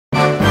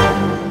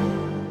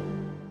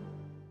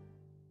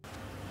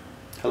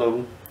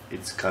Hello,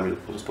 it's Kamil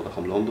from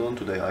Spotahome London.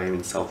 Today I am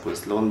in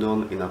southwest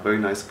London in a very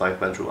nice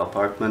 5-bedroom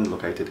apartment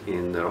located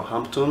in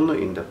Roehampton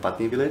in the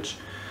Putney village.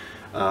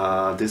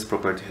 This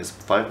property has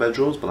 5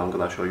 bedrooms, but I'm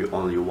gonna show you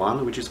only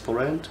one, which is for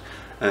rent.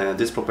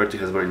 This property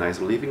has a very nice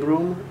living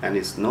room and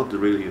it's not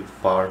really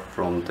far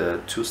from the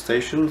 2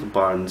 stations,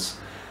 Barnes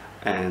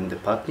and the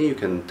Putney. You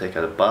can take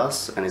a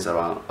bus and it's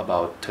around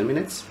about 10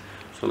 minutes.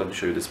 So let me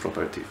show you this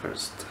property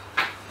first.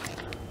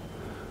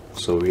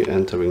 So we're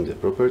entering the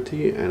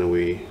property and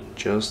we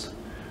just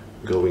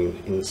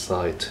going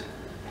inside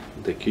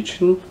the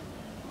kitchen.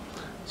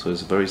 So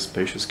it's a very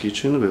spacious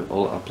kitchen with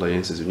all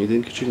appliances you need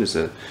in the kitchen. There's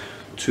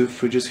 2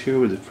 fridges here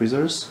with the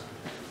freezers.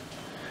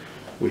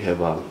 We have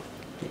a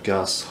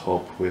gas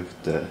hob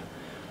with the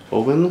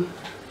oven,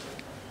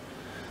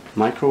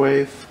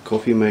 microwave,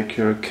 coffee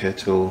maker,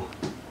 kettle.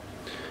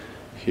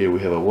 Here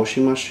we have a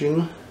washing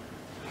machine,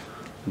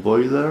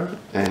 boiler,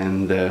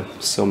 and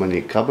so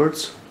many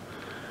cupboards.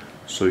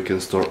 So you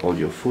can store all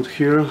your food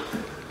here.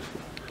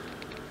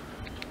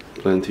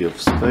 Plenty of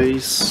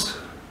space.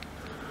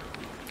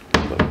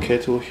 A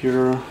kettle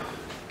here.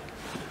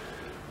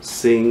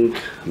 Sink,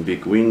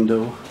 big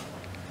window.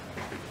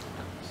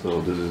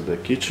 So this is the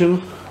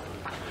kitchen.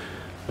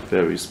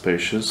 Very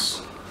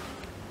spacious.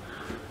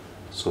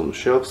 Some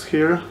shelves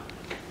here.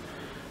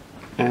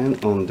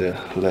 And on the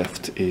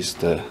left is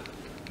the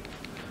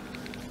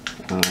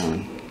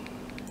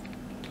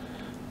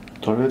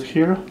toilet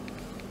here.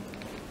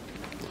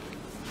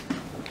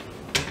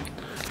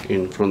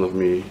 In front of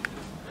me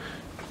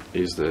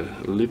is the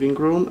living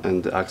room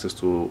and the access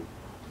to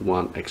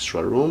one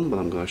extra room, but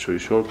I'm going to show you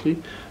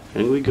shortly.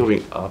 And we're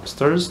going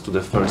upstairs to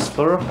the first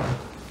floor,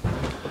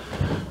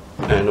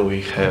 and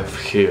we have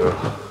here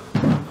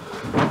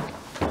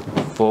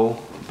 4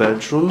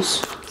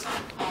 bedrooms.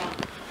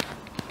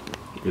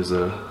 Is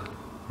a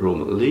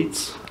room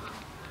Leeds.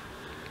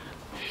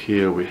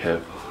 Here we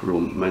have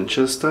room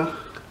Manchester,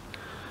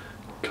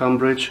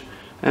 Cambridge,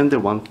 and the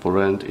one for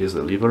rent is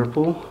the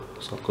Liverpool.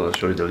 So I'm going to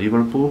show you the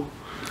Liverpool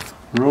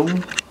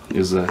room.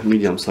 Is a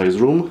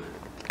medium-sized room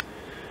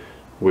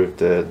with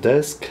the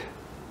desk,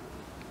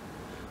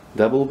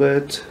 double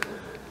bed,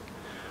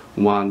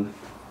 1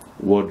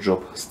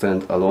 wardrobe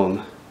stand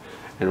alone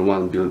and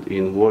 1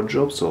 built-in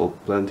wardrobe, so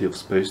plenty of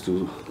space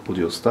to put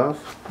your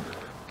stuff,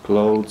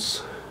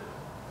 clothes,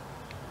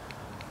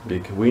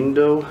 big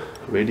window,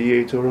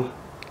 radiator,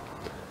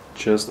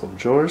 chest of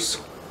drawers,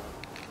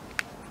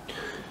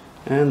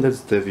 and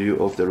that's the view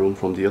of the room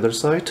from the other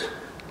side.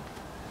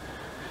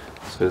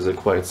 So it's a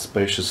quite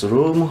spacious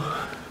room,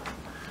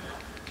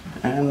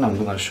 and I'm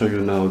gonna show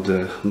you now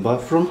the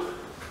bathroom.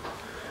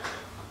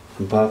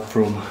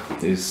 Bathroom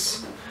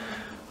is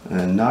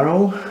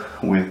narrow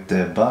with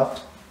the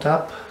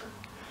bathtub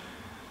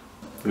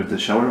with the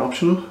shower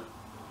option,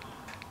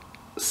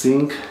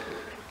 sink,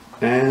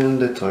 and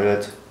the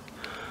toilet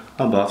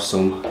above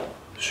some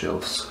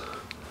shelves.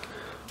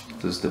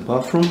 This is the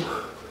bathroom.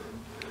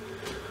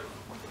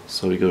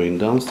 So we're going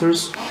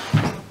downstairs.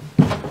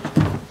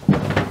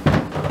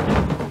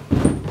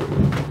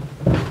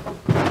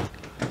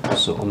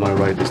 So on my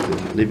right is the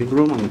living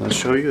room. I'm gonna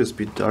show you. It's a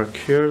bit dark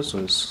here, so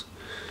it's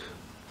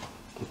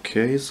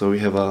okay. So we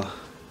have a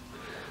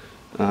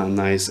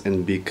nice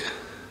and big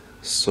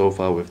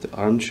sofa with the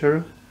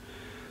armchair,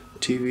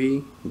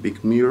 TV,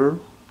 big mirror.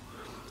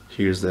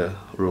 Here's the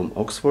room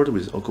Oxford,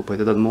 which is occupied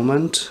at that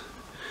moment,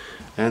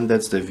 and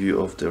that's the view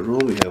of the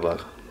room. We have a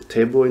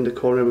table in the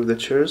corner with the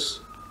chairs,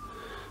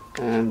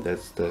 and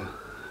that's the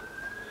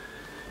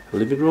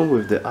living room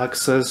with the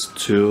access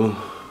to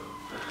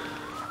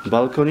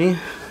balcony.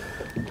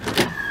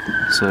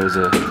 So it's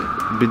a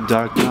bit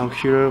dark now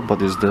here,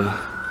 but it's the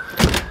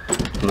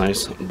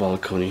nice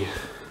balcony.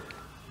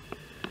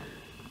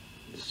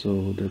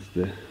 So that's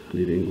the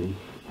living room,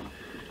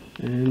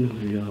 and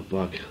we are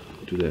back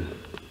to the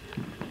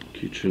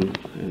kitchen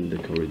and the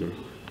corridor.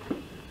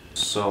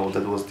 So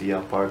that was the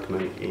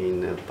apartment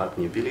in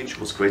Putney village. It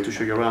was great to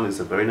show you around. It's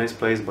a very nice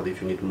place, but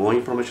if you need more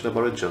information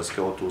about it, just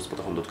go to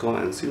spotahome.com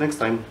and see you next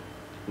time.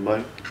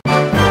 Bye.